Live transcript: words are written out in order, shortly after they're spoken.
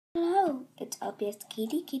it's LPS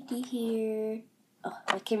Kitty here. Oh,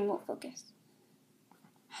 my camera won't focus.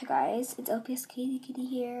 Hi guys, it's LPS Kitty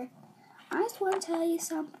here. I just want to tell you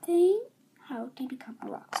something. How to become a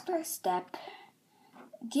Rockstar step.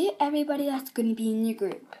 Get everybody that's going to be in your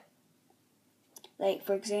group. Like,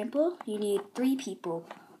 for example, you need 3 people.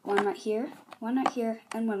 One right here,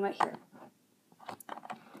 and one right here.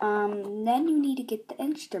 Then you need to get the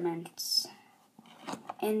instruments.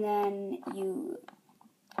 And then you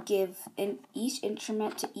give each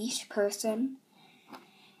instrument to each person.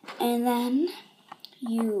 And then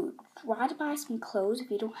you try to buy some clothes if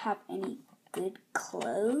you don't have any good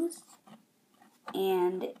clothes.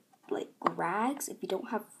 And like rags, if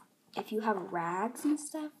you have rags and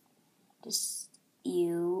stuff,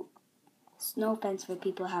 no offense for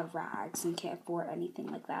people who have rags and can't afford anything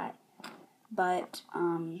like that. But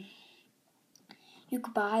you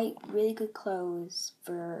could buy really good clothes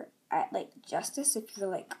at Justice if you're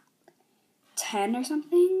like 10 or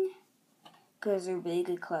something, because they're really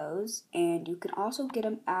good clothes. And you can also get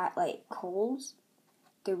them at like Kohl's.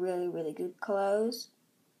 They're really, really good clothes.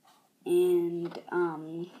 And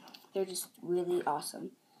they're just really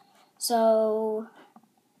awesome. So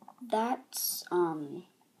that's the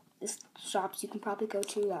shops you can probably go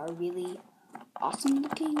to that are really awesome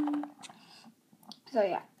looking. So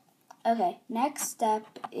yeah. Okay, next step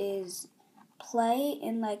is play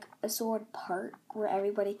in like a sort of park where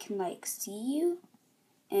everybody can like see you,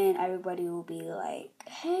 and everybody will be like,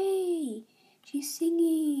 "Hey, she's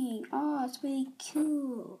singing. Oh, it's really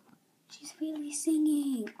cool. She's really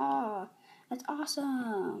singing. Oh, that's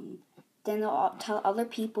awesome." Then they'll all tell other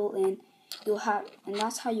people, and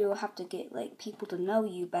that's how you'll have to get like people to know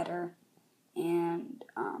you better, and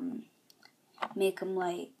make them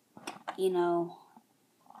like,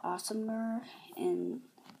 awesomer and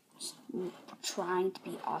trying to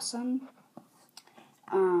be awesome.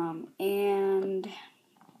 And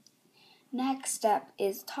next step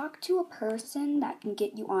is talk to a person that can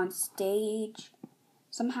get you on stage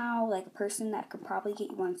somehow, like a person that could probably get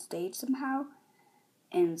you on stage somehow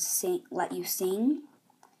and let you sing.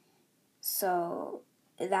 So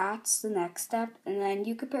that's the next step, and then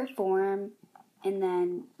you could perform, and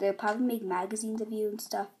then they'll probably make magazines of you and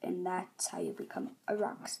stuff, and that's how you become a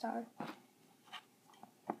rock star.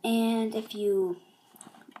 And if you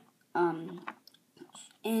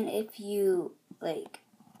like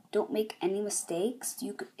don't make any mistakes,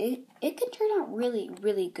 it can turn out really,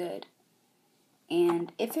 really good.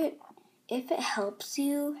 And if it helps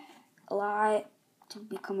you a lot to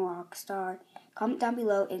become a rock star, comment down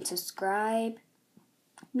below and subscribe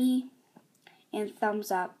me and thumbs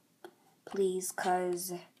up, please,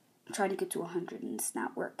 because I'm trying to get to 100 and it's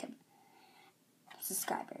not working.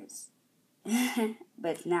 Subscribers.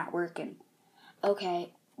 But it's not working.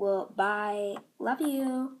 Okay, well, bye. Love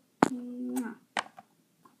you. Mwah.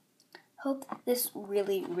 Hope this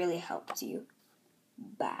really, really helped you.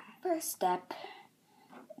 Bye. First step,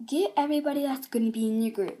 get everybody that's going to be in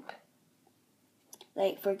your group.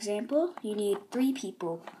 Like, for example, you need 3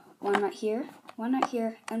 people. One right here,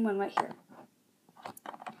 and one right here.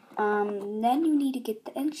 Then you need to get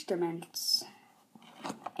the instruments.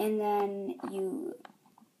 And then you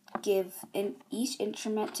give each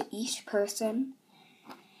instrument to each person.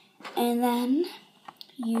 And then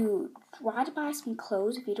you try to buy some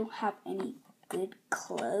clothes if you don't have any good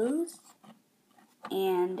clothes.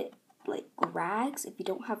 And like rags, if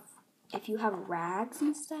you have rags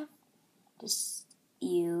and stuff,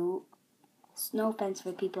 no offense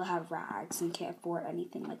for people who have rags and can't afford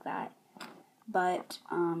anything like that. But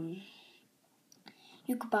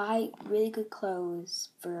you could buy really good clothes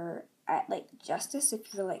at like Justice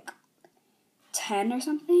if you're like 10 or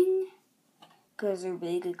something, because they're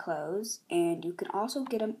really good clothes. And you can also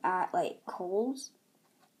get them at like Kohl's.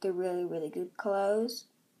 They're really, really good clothes.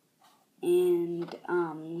 And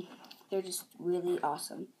they're just really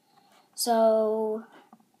awesome. So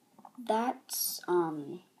that's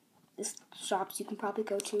the shops you can probably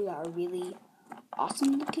go to that are really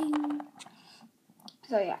awesome looking.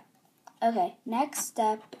 So yeah. Okay, next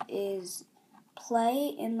step is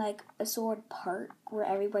play in like a sort of park where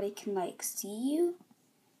everybody can like see you,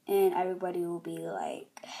 and everybody will be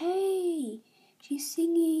like, "Hey, she's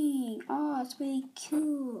singing. Oh, it's really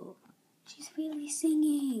cool. She's really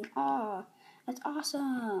singing. Oh, that's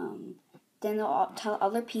awesome." Then they'll all tell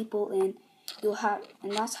other people, and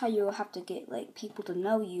that's how you'll have to get like people to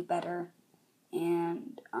know you better,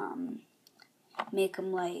 and make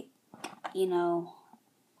them like,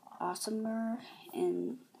 awesomer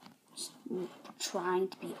and trying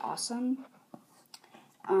to be awesome.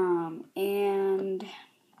 And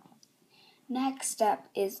Next step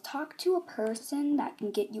is talk to a person that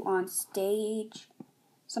can get you on stage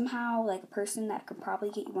somehow, like a person that could probably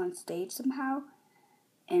get you on stage somehow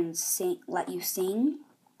and let you sing.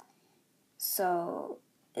 So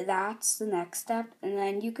that's the next step, and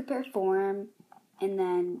then you could perform, and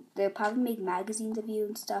then they'll probably make magazines of you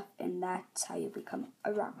and stuff, and that's how you become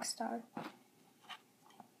a rock star.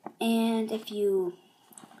 And if you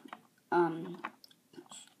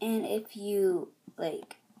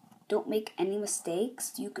like don't make any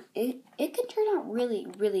mistakes, it can turn out really,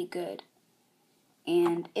 really good.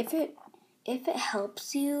 And if it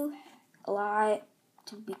helps you a lot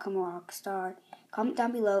to become a rock star, comment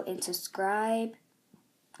down below and subscribe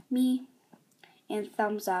me and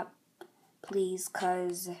thumbs up, please,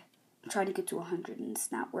 because I'm trying to get to 100 and it's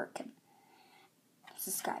not working.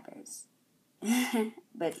 Subscribers.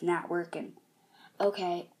 But it's not working.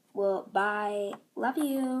 Okay, well, bye. Love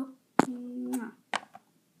you. Mwah.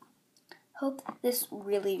 Hope this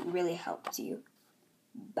really, really helped you.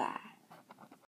 Bye.